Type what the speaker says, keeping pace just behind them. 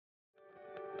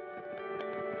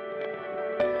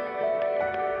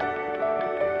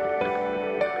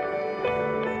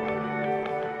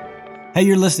Hey,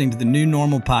 you're listening to the New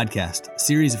Normal Podcast, a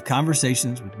series of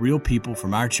conversations with real people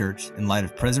from our church in light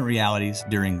of present realities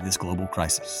during this global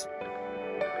crisis.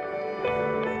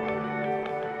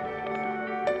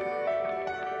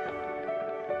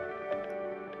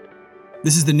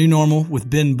 This is the New Normal with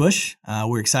Ben Bush.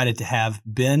 We're excited to have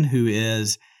Ben, who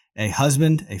is a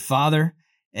husband, a father,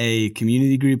 a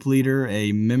community group leader,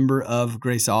 a member of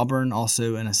Grace Auburn,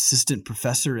 also an assistant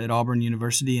professor at Auburn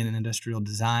University in industrial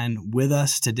design, with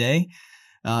us today.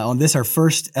 On this, our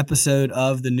first episode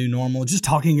of the New Normal, just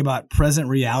talking about present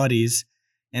realities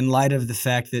in light of the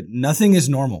fact that nothing is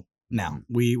normal now.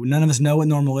 None of us know what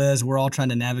normal is. We're all trying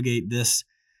to navigate this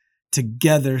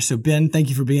together. So Ben, thank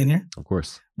you for being here. Of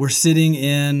course. We're sitting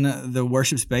in the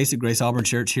worship space at Grace Auburn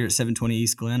Church here at 720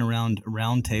 East Glen around a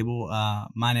round table.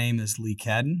 My name is Lee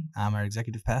Cadden. I'm our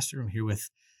executive pastor. I'm here with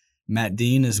Matt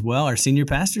Dean as well, our senior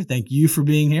pastor. Thank you for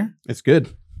being here. It's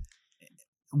good.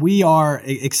 We are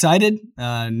excited,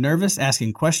 nervous,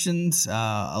 asking questions,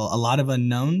 a lot of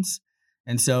unknowns.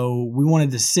 And so we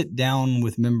wanted to sit down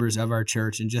with members of our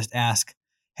church and just ask,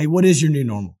 hey, what is your new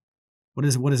normal? What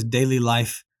does daily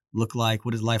life look like?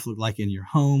 What does life look like in your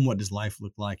home? What does life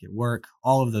look like at work?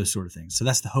 All of those sort of things. So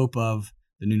that's the hope of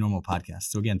the New Normal Podcast.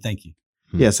 So again, thank you.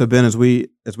 Yeah. So Ben, as we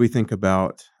think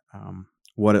about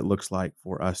what it looks like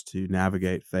for us to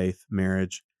navigate faith,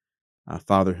 marriage,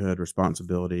 fatherhood,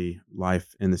 responsibility,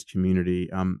 life in this community,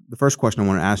 the first question I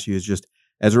want to ask you is just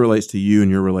as it relates to you and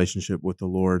your relationship with the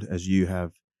Lord, as you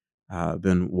have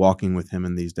been walking with Him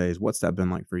in these days. What's that been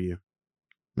like for you?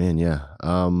 Man, yeah.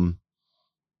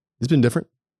 It's been different.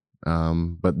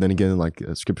 But then again,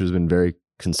 Scripture has been very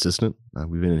consistent.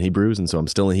 We've been in Hebrews, and so I'm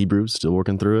still in Hebrews, still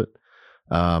working through it.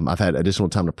 I've had additional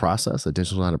time to process,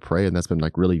 additional time to pray, and that's been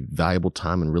really valuable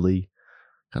time and really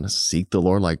kind of seek the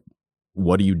Lord.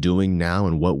 What are you doing now,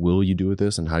 and what will you do with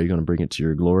this, and how are you going to bring it to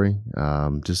your glory?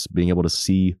 Just being able to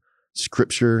see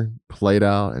Scripture played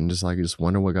out, and just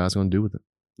wonder what God's going to do with it.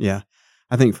 Yeah,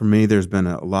 I think for me, there's been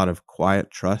a lot of quiet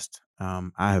trust. I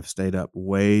have stayed up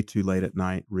way too late at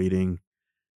night reading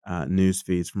news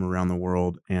feeds from around the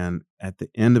world. And at the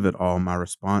end of it all, my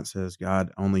response is,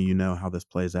 God, only you know how this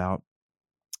plays out.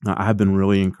 I have been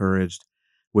really encouraged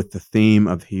with the theme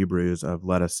of Hebrews of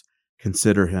let us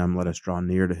consider Him, let us draw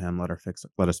near to Him, let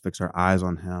us fix our eyes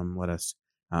on Him, let us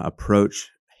approach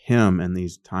Him in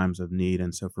these times of need.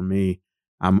 And so for me,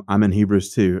 I'm in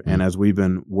Hebrews too. Mm-hmm. And as we've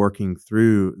been working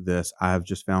through this, I have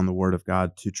just found the Word of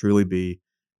God to truly be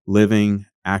living,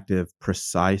 active,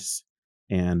 precise,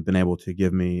 and been able to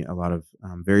give me a lot of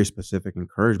very specific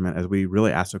encouragement as we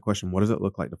really ask the question, what does it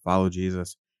look like to follow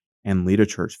Jesus and lead a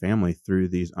church family through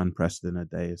these unprecedented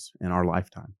days in our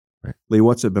lifetime? Right. Lee,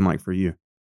 what's it been like for you?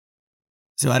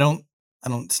 So I don't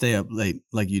stay up late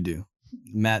like you do.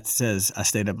 Matt says I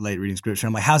stayed up late reading Scripture.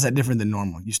 I'm like, how's that different than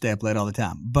normal? You stay up late all the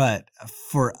time. But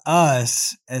for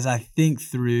us, as I think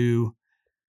through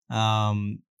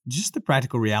just the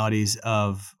practical realities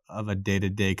of a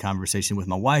day-to-day conversation with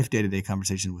my wife, day-to-day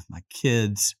conversation with my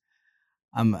kids,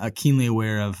 I'm keenly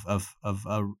aware of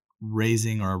a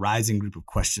raising or a rising group of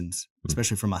questions,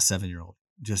 especially from my 7-year-old.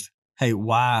 Just, hey,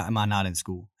 why am I not in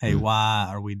school? Hey, why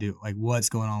are we what's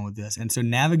going on with this? And so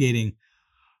navigating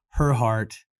her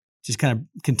heart just kind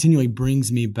of continually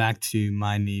brings me back to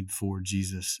my need for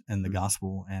Jesus and the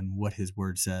gospel and what His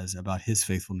Word says about His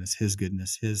faithfulness, His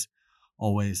goodness, His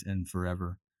always and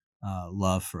forever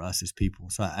love for us as people.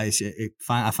 So I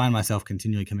find myself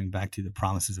continually coming back to the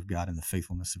promises of God and the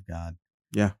faithfulness of God.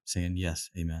 Yeah. Saying,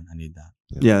 yes, amen, I need that.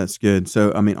 Yeah, that's good.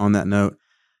 So, on that note,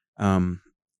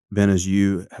 Ben, as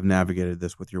you have navigated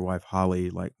this with your wife,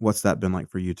 Holly, what's that been like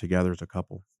for you together as a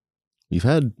couple? We've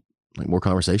had more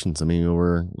conversations.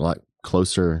 We're a lot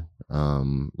closer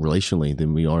relationally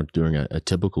than we are during a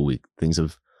typical week. Things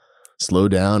have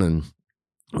slowed down, and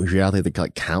we have to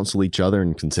counsel each other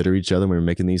and consider each other when we're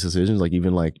making these decisions.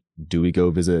 Do we go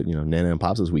visit, Nana and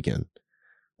Pops this weekend?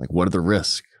 What are the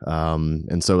risks?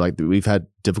 And so we've had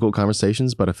difficult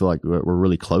conversations, but I feel like we're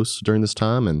really close during this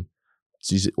time. And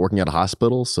she's working at a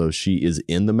hospital, so she is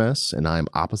in the mess, and I'm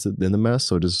opposite in the mess.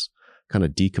 So just kind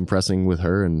of decompressing with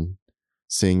her and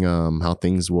seeing how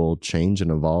things will change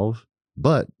and evolve.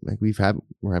 But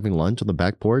we're having lunch on the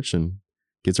back porch, and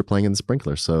kids are playing in the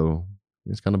sprinkler. So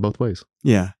it's kind of both ways.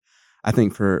 Yeah. I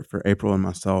think for April and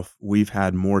myself, we've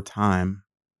had more time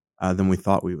than we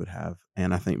thought we would have.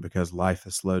 And I think because life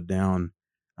has slowed down,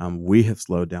 we have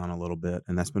slowed down a little bit,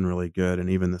 and that's been really good. And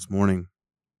even this morning,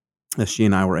 as she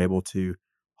and I were able to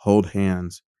hold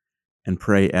hands and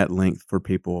pray at length for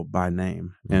people by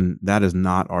name. And that is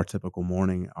not our typical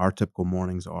morning. Our typical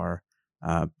mornings are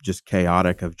just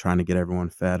chaotic of trying to get everyone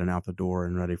fed and out the door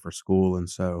and ready for school. And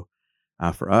so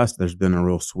For us, there's been a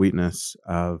real sweetness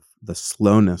of the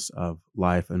slowness of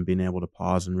life and being able to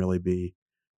pause and really be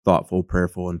thoughtful,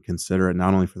 prayerful, and considerate,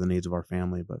 not only for the needs of our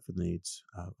family, but for the needs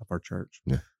of our church.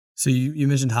 Yeah. So you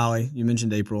mentioned Holly, you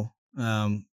mentioned April.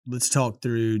 Let's talk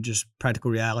through just practical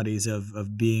realities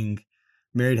of being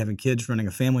married, having kids, running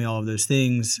a family, all of those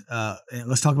things. And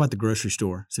let's talk about the grocery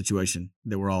store situation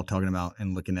that we're all talking about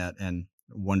and looking at and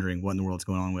wondering what in the world's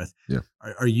going on with. Yeah.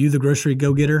 Are you the grocery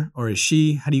go-getter, or is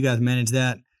she? How do you guys manage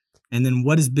that? And then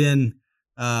what has been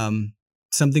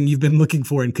something you've been looking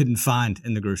for and couldn't find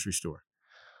in the grocery store?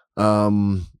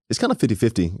 It's kind of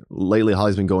 50-50. Lately,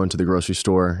 Holly's been going to the grocery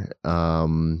store.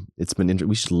 It's been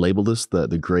we should label this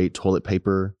the great toilet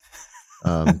paper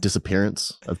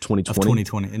disappearance of 2020. Of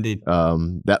 2020, indeed.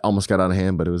 That almost got out of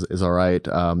hand, but it's all right.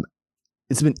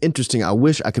 It's been interesting. I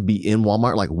wish I could be in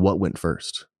Walmart. Like, what went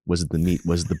first? Was it the meat?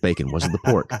 Was it the bacon? Was it the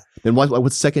pork? Then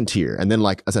what's second tier? And then,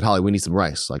 like I said, Holly, we need some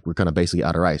rice. Like, we're kind of basically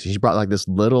out of rice. And she brought like this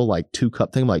little like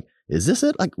 2-cup thing. I'm like, is this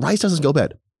it? Like, rice doesn't go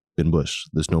bad. Ben Bush,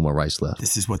 there's no more rice left.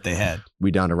 This is what they had.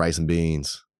 We down to rice and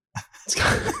beans.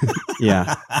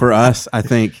 Yeah. For us, I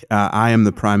think I am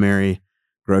the primary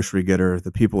grocery getter.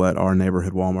 The people at our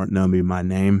neighborhood Walmart know me by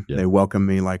name. Yeah. They welcome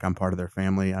me like I'm part of their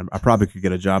family. I probably could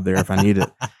get a job there if I need it.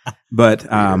 But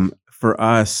for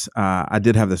us, I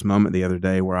did have this moment the other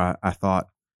day where I thought,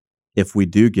 if we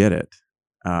do get it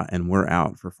and we're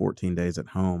out for 14 days at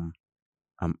home,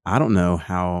 I don't know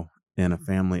how in a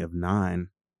family of 9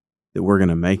 that we're going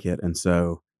to make it. And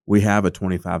so we have a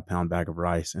 25-pound bag of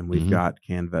rice, and we've got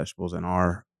canned vegetables, and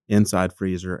our inside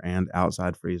freezer and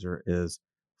outside freezer is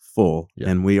full. Yeah.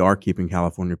 And we are keeping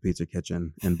California Pizza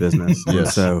Kitchen in business. And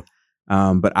Yes. so,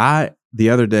 but the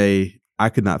other day, I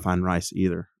could not find rice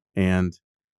either. And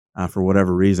for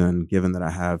whatever reason, given that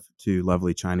I have 2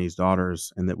 lovely Chinese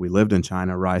daughters and that we lived in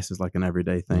China, rice is like an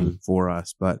everyday thing for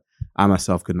us. But I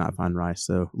myself could not find rice.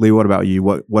 So, Lee, what about you?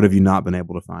 What have you not been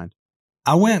able to find?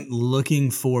 I went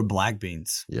looking for black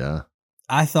beans. Yeah.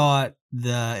 I thought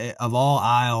of all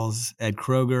aisles at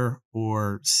Kroger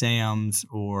or Sam's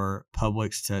or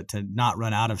Publix to not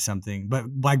run out of something, but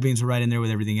black beans were right in there with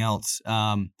everything else.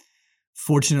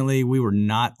 Fortunately, we were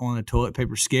not on a toilet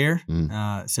paper scare.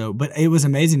 But it was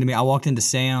amazing to me. I walked into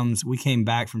Sam's. We came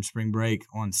back from spring break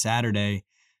on Saturday,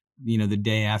 the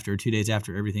day after, 2 days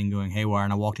after everything going haywire.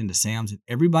 And I walked into Sam's and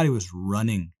everybody was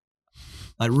running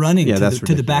to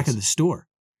the back of the store.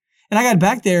 And I got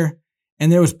back there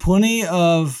and there was plenty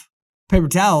of paper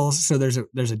towels. So there's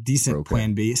a decent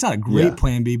plan B. It's not a great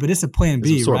plan B, but it's a plan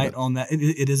B, right? On that.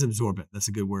 It is absorbent. That's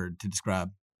a good word to describe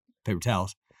paper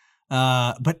towels.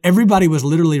 But everybody was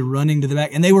literally running to the back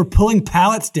and they were pulling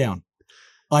pallets down.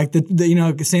 Like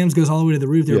Sam's goes all the way to the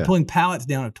roof. They were pulling pallets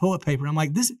down of toilet paper. I'm like,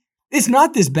 it's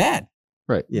not this bad.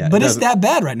 Right. Yeah. But it's that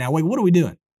bad right now. Wait, what are we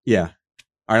doing? Yeah.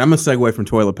 All right. I'm going to segue from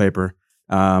toilet paper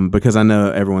because I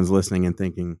know everyone's listening and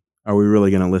thinking, are we really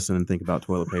going to listen and think about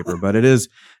toilet paper? But it is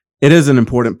an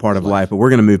important part of life, but we're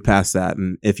going to move past that.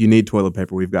 And if you need toilet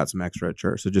paper, we've got some extra at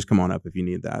church. So just come on up if you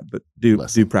need that. But do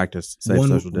practice safe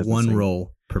social distancing. One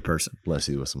roll per person. Bless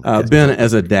you with some. Ben,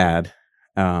 as a dad,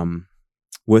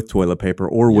 with toilet paper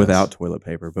or without toilet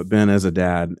paper, but Ben, as a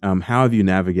dad, how have you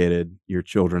navigated your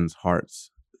children's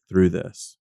hearts through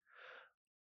this?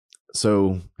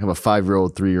 So I have a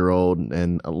 5-year-old, 3-year-old,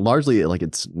 and largely like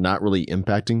it's not really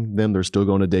impacting them. They're still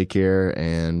going to daycare,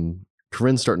 and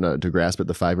Corinne's starting to grasp it,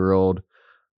 the 5-year-old.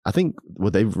 I think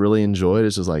what they've really enjoyed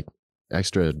is just like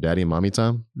extra daddy and mommy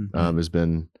time. There's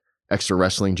been extra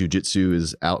wrestling. Jiu-jitsu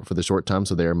is out for the short time,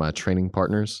 so they're my training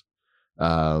partners.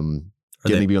 Getting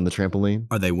to be on the trampoline.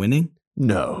 Are they winning?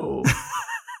 No.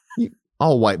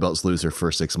 All white belts lose their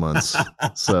first 6 months.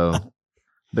 So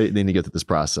they need to go through this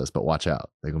process, but watch out.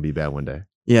 They're going to be bad one day.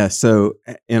 Yeah. So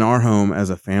in our home as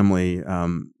a family,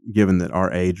 given that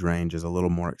our age range is a little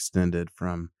more extended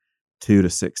from 2 to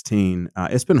 16,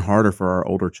 it's been harder for our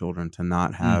older children to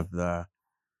not have the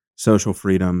social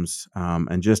freedoms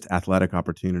and just athletic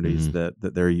opportunities that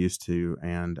they're used to.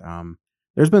 And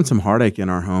there's been some heartache in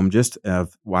our home just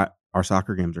of why our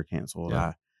soccer games are canceled.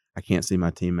 Yeah. I can't see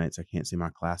my teammates. I can't see my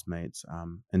classmates,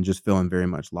 and just feeling very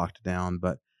much locked down.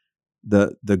 But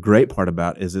the great part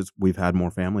about it is we've had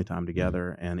more family time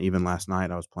together. And even last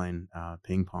night I was playing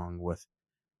ping pong with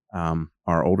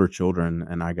our older children,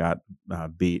 and I got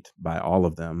beat by all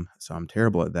of them. So I'm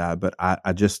terrible at that. But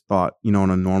I just thought, on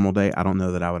a normal day, I don't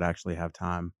know that I would actually have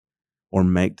time or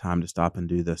make time to stop and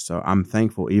do this. So I'm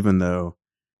thankful, even though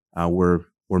we're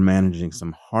managing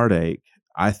some heartache.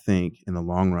 I think in the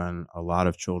long run, a lot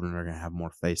of children are going to have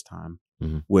more face time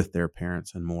with their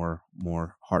parents and more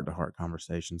heart to heart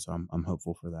conversations. So I'm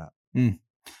hopeful for that.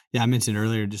 Yeah, I mentioned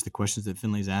earlier just the questions that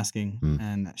Finley's asking,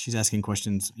 and she's asking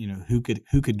questions. Who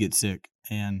could get sick,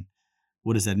 and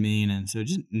what does that mean? And so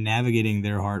just navigating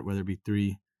their heart, whether it be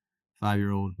 3,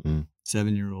 5-year-old,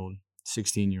 7-year-old,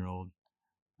 16-year-old,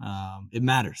 it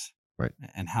matters, Right.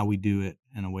 And how we do it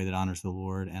in a way that honors the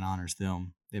Lord and honors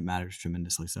them, it matters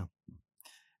tremendously. So,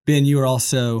 Ben, you are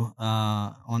also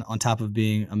on top of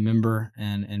being a member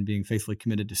and being faithfully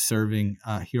committed to serving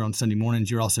here on Sunday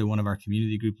mornings. You're also one of our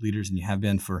community group leaders, and you have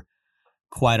been for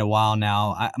quite a while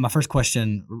now. My first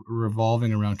question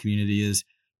revolving around community is,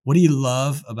 what do you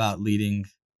love about leading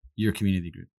your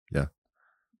community group? Yeah.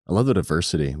 I love the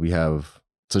diversity. We have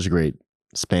such a great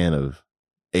span of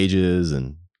ages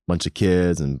and bunch of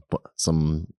kids and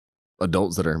some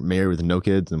adults that are married with no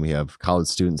kids. And we have college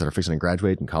students that are fixing to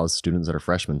graduate and college students that are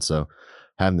freshmen. So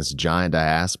having this giant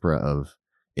diaspora of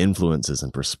influences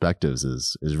and perspectives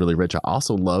is really rich. I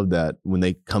also love that when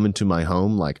they come into my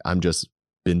home, like I'm just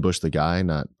Ben Bush, the guy,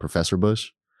 not Professor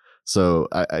Bush. So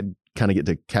I kind of get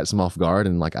to catch them off guard.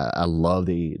 And like, I love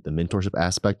the mentorship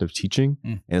aspect of teaching.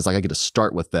 And it's like, I get to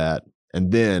start with that.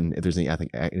 And then if there's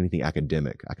anything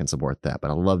academic, I can support that.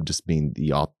 But I love just being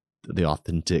the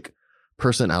authentic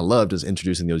person. I love just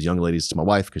introducing those young ladies to my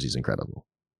wife because she's incredible.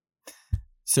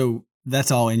 So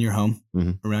that's all in your home,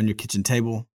 around your kitchen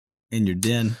table, in your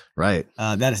den. Right.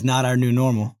 That is not our new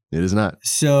normal. It is not.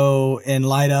 So in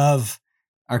light of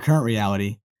our current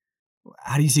reality,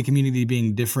 how do you see community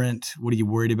being different? What are you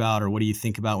worried about, or what do you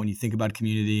think about when you think about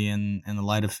community and the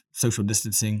light of social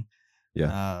distancing?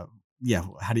 Yeah.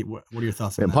 What are your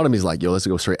thoughts on And that? part of me is like, yo, let's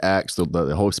go straight Acts.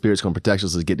 The Holy Spirit's going to protect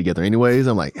us. Let's get together anyways.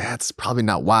 I'm like, that's probably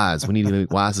not wise. We need to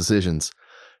make wise decisions.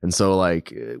 And so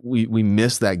like we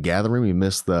miss that gathering. We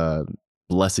miss the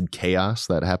blessed chaos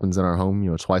that happens in our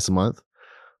home, twice a month.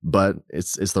 But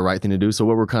it's the right thing to do. So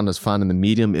what we're kind of finding the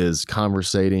medium is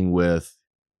conversating with,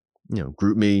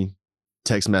 GroupMe,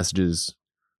 text messages.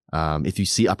 If you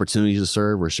see opportunities to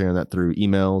serve, we're sharing that through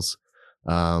emails.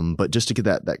 But just to get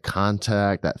that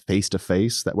contact, that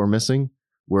face-to-face that we're missing,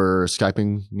 we're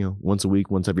Skyping, once a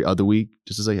week, once every other week,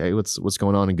 just to say, hey, what's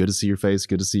going on? And good to see your face.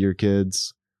 Good to see your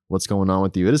kids. What's going on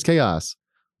with you? It is chaos,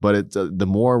 but it's the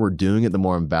more we're doing it, the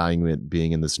more I'm valuing it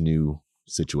being in this new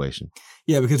situation.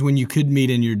 Yeah, because when you could meet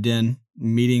in your den,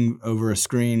 meeting over a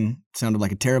screen sounded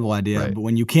like a terrible idea. Right. But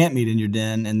when you can't meet in your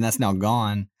den and that's now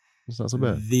gone, it's not so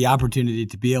bad. The opportunity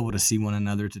to be able to see one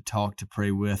another, to talk, to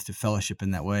pray with, to fellowship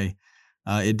in that way,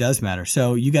 it does matter.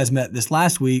 So you guys met this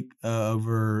last week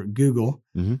over Google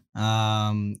through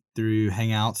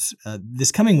Hangouts.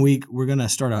 This coming week, we're going to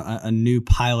start a new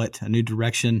pilot, a new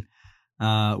direction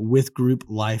with Group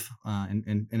Life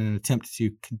in an attempt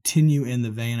to continue in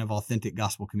the vein of authentic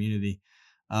gospel community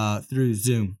through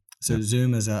Zoom. So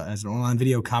Zoom as an online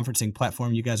video conferencing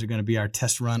platform. You guys are going to be our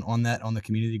test run on that on the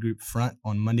community group front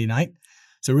on Monday night.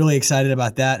 So really excited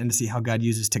about that and to see how God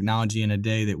uses technology in a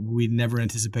day that we never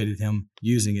anticipated him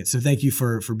using it. So thank you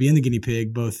for being the guinea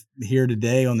pig, both here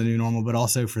today on the new normal, but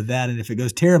also for that. And if it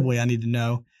goes terribly, I need to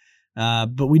know.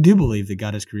 But we do believe that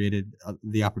God has created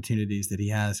the opportunities that he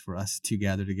has for us to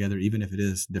gather together, even if it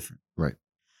is different. Right.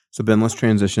 So Ben, let's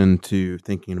transition to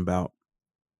thinking about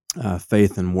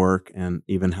faith and work, and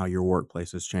even how your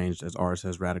workplace has changed as ours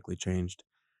has radically changed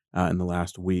in the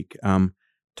last week.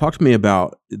 Talk to me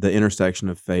about the intersection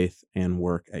of faith and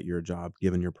work at your job,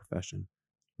 given your profession.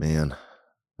 Man,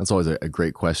 that's always a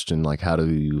great question. Like, how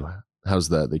does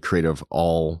the creator of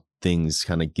all things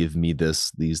kind of give me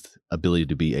these ability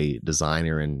to be a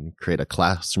designer and create a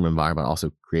classroom environment,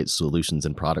 also create solutions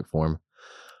in product form?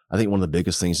 I think one of the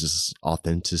biggest things is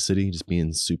authenticity, just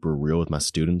being super real with my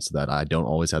students, that I don't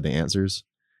always have the answers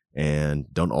and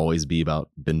don't always be about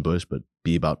Ben Bush, but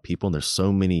be about people. And there's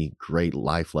so many great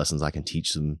life lessons I can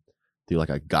teach them through like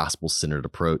a gospel-centered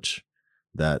approach,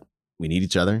 that we need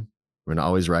each other. We're not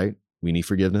always right. We need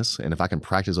forgiveness. And if I can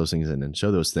practice those things and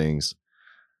show those things,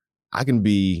 I can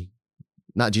be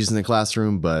not Jesus in the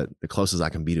classroom, but the closest I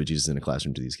can be to Jesus in the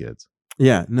classroom to these kids.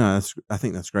 Yeah, no, I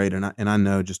think that's great. And I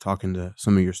know, just talking to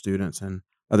some of your students and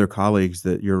other colleagues,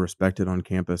 that you're respected on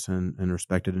campus and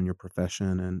respected in your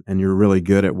profession, and you're really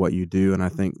good at what you do. And I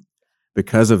think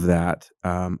because of that,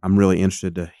 I'm really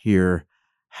interested to hear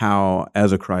how,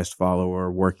 as a Christ follower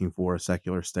working for a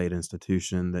secular state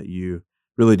institution, that you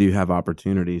really do have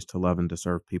opportunities to love and to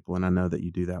serve people. And I know that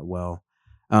you do that well.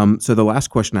 So the last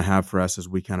question I have for us as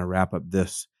we kind of wrap up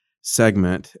this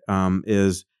segment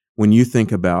is, when you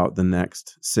think about the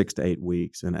next 6 to 8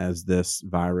 weeks, and as this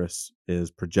virus is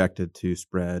projected to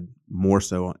spread more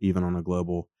so even on a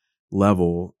global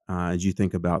level, as you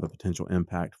think about the potential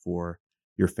impact for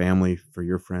your family, for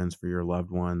your friends, for your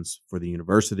loved ones, for the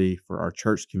university, for our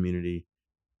church community,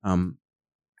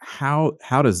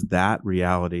 how does that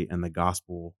reality and the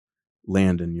gospel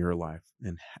land in your life,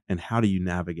 and how do you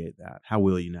navigate that? How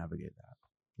will you navigate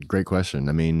that? Great question.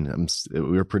 I mean, we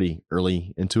were pretty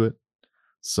early into it,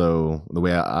 so the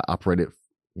way I operate it,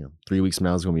 3 weeks from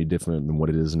now is going to be different than what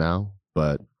it is now.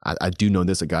 But I do know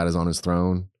this: that God is on His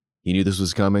throne. He knew this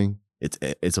was coming.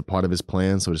 It's a part of His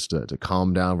plan. So just to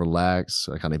calm down, relax,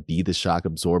 kind of be the shock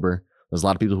absorber. There's a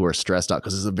lot of people who are stressed out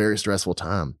because it's a very stressful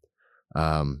time.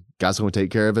 God's going to take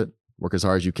care of it. Work as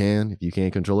hard as you can. If you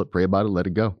can't control it, pray about it, let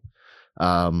it go.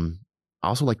 I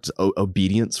also like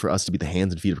obedience for us to be the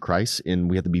hands and feet of Christ, and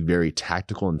we have to be very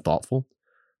tactical and thoughtful.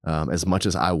 As much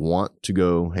as I want to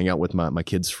go hang out with my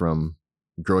kids from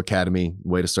Grow Academy,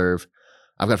 Way to Serve,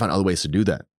 I've got to find other ways to do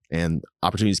that. And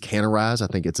opportunities can arise. I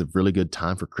think it's a really good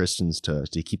time for Christians to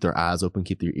keep their eyes open,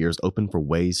 keep their ears open for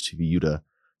ways for you to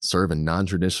serve in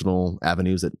non-traditional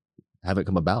avenues that haven't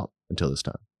come about until this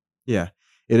time. Yeah,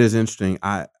 it is interesting.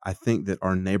 I think that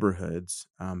our neighborhoods,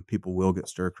 people will get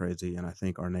stir crazy, and I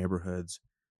think our neighborhoods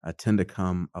tend to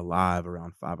come alive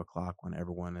around 5 o'clock when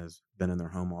everyone has been in their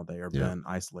home all day or been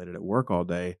isolated at work all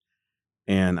day.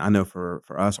 And I know for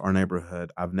us, our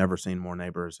neighborhood, I've never seen more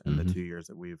neighbors in the 2 years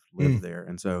that we've lived there.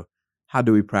 And so how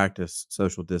do we practice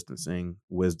social distancing,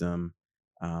 wisdom,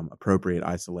 appropriate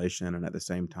isolation, and at the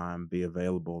same time be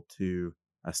available to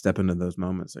step into those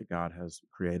moments that God has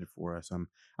created for us?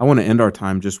 I want to end our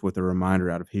time just with a reminder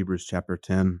out of Hebrews chapter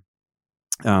 10.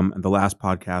 The last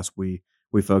podcast, we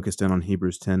focused in on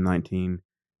Hebrews 10:19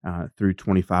 through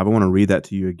 25. I want to read that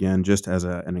to you again just as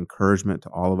an encouragement to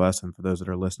all of us and for those that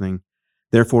are listening.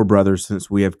 Therefore, brothers, since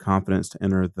we have confidence to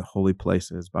enter the holy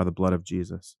places by the blood of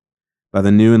Jesus, by the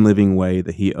new and living way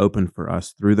that He opened for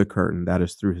us through the curtain, that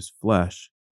is, through His flesh,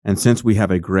 and since we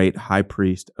have a great high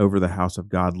priest over the house of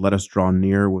God, let us draw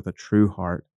near with a true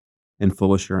heart in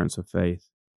full assurance of faith,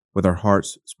 with our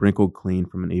hearts sprinkled clean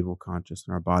from an evil conscience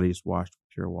and our bodies washed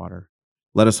with pure water.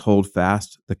 Let us hold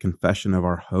fast the confession of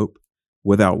our hope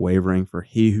without wavering, for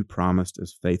He who promised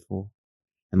is faithful.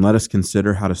 And let us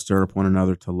consider how to stir up one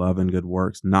another to love and good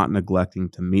works, not neglecting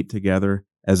to meet together,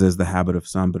 as is the habit of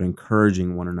some, but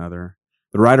encouraging one another.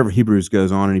 The writer of Hebrews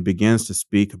goes on and he begins to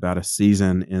speak about a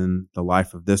season in the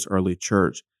life of this early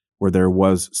church where there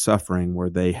was suffering, where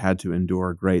they had to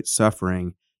endure great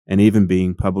suffering and even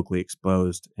being publicly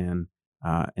exposed and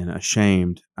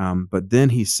ashamed. But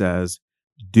then he says,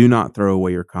 do not throw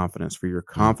away your confidence, for your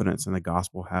confidence in the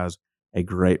gospel has a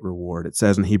great reward. It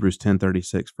says in Hebrews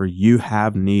 10:36, for you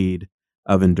have need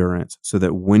of endurance, so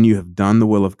that when you have done the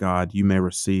will of God, you may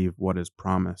receive what is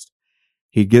promised.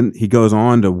 He goes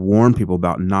on to warn people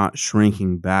about not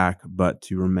shrinking back, but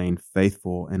to remain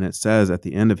faithful. And it says at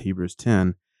the end of Hebrews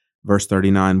 10, verse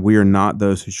 39, we are not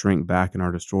those who shrink back and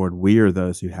are destroyed. We are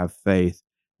those who have faith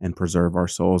and preserve our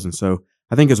souls. And so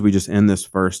I think as we just end this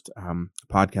first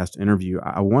podcast interview,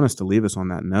 I want us to leave us on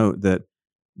that note that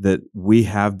we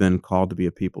have been called to be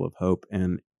a people of hope.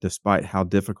 And despite how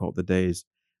difficult the days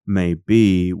may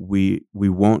be, we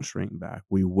won't shrink back.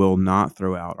 We will not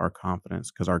throw out our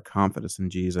confidence, because our confidence in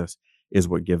Jesus is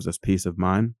what gives us peace of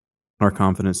mind. Our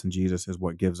confidence in Jesus is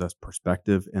what gives us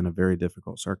perspective in a very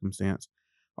difficult circumstance.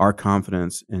 Our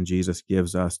confidence in Jesus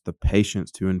gives us the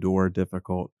patience to endure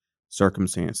difficult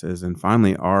circumstances. And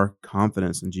finally, our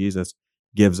confidence in Jesus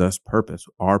gives us purpose.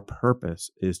 Our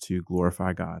purpose is to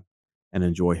glorify God and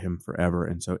enjoy Him forever.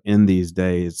 And so in these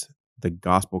days, the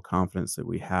gospel confidence that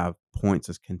we have points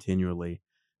us continually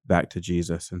back to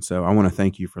Jesus. And so I want to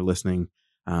thank you for listening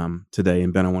today.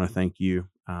 And Ben, I want to thank you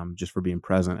just for being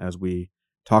present as we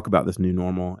talk about this new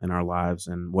normal in our lives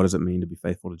and what does it mean to be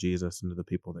faithful to Jesus and to the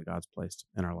people that God's placed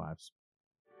in our lives.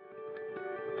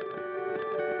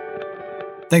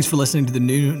 Thanks for listening to the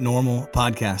New Normal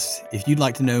podcast. If you'd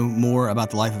like to know more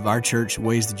about the life of our church,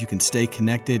 ways that you can stay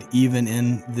connected even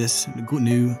in this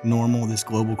new normal, this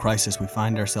global crisis we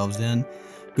find ourselves in,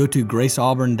 go to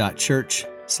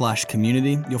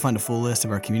graceauburn.church/community. You'll find a full list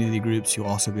of our community groups. You'll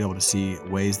also be able to see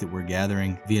ways that we're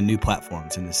gathering via new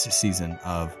platforms in this season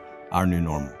of our new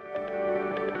normal.